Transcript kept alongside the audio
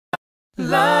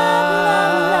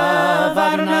Love,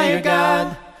 Adonai your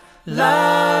God.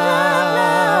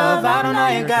 Love,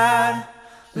 Adonai your God.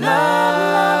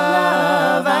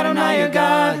 Love, Adonai your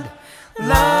God.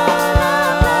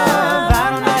 Love,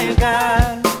 Adonai your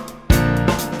God.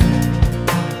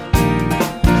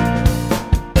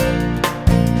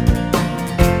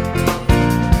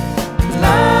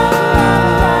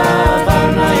 Love,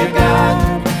 Adonai your God.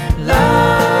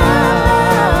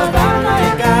 Love, Adonai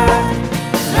your God.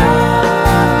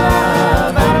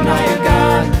 Love, Adonai your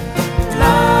God.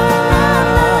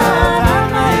 Love,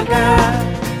 Adonai your God.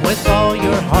 With all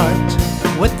your heart,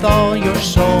 with all your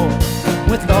soul,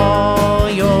 with all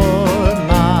your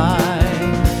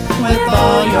mind, with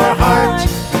all your heart,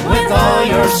 with all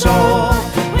your soul,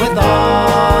 with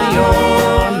all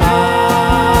your mind.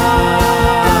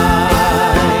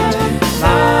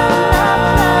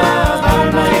 Love,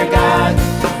 Adonai your God.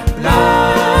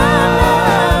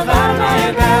 Love, Adonai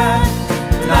your God.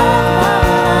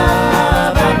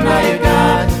 Love, Adonai your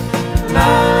God.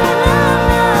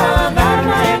 Love,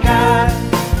 Adonai your God.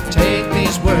 Take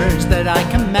these words that I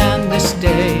command this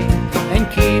day and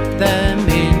keep them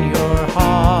in your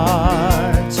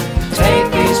hearts. Take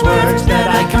these words that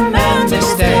I command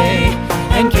this day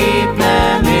and keep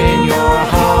them in your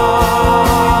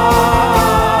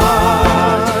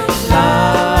heart.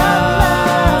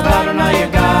 Love, Adonai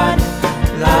your God.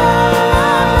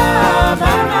 Love,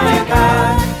 Adonai your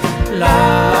God.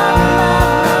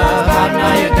 Love,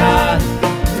 Adonai your God.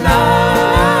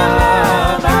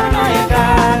 Love, Adonai your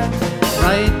God.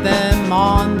 Write them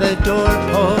on the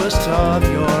doorpost of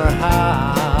your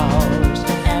house.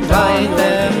 Write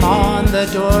them on the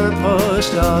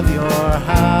doorpost of your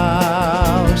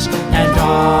house and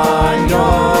on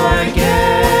your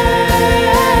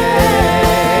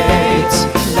gates.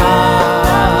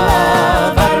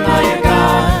 Love, Adonai your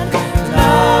God.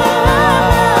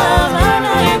 Love,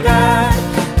 Adonai your God.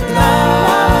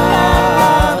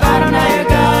 Love, Adonai your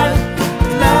God.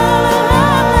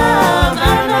 Love,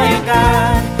 Adonai your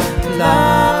God.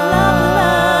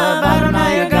 Love,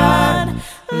 Adonai your God.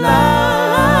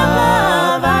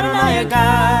 Love, Adonai your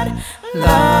God.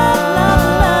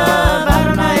 Love,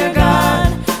 Adonai your God.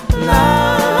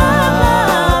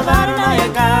 Love, Adonai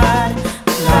your God.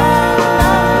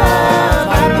 Love,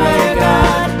 Adonai your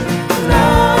God. Love,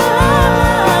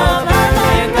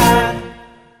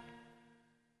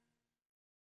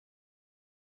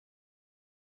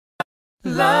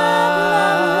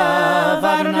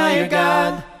 Adonai your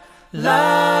God.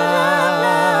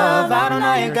 Love,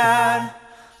 Adonai your God. Love, Adonai your God.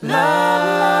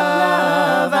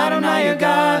 Love, Adonai your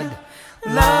God.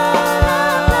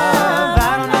 Love,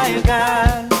 Adonai your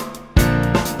God.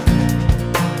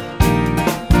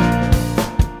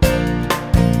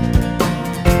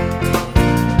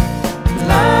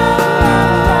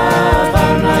 Love,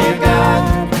 Adonai your God.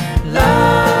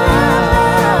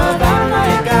 Love, Adonai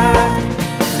your God.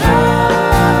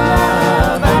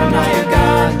 Love, Adonai your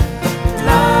God.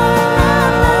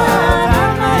 Love,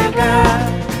 Adonai your God.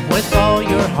 With all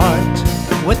your heart,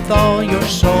 with all your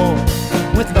soul,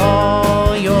 with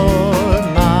all your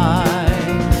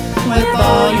mind, with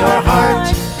all your heart,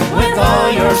 with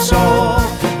all your soul,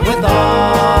 with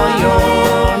all your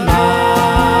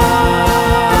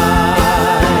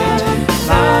mind.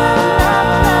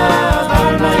 Love,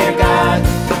 Adonai your God.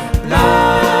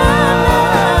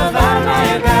 Love, Adonai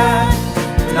your God.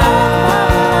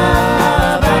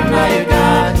 Love, Adonai your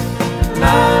God.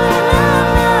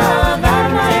 Love,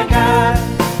 Adonai your God.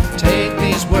 Take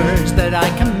these words that I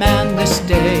command this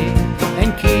day and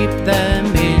keep them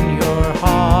in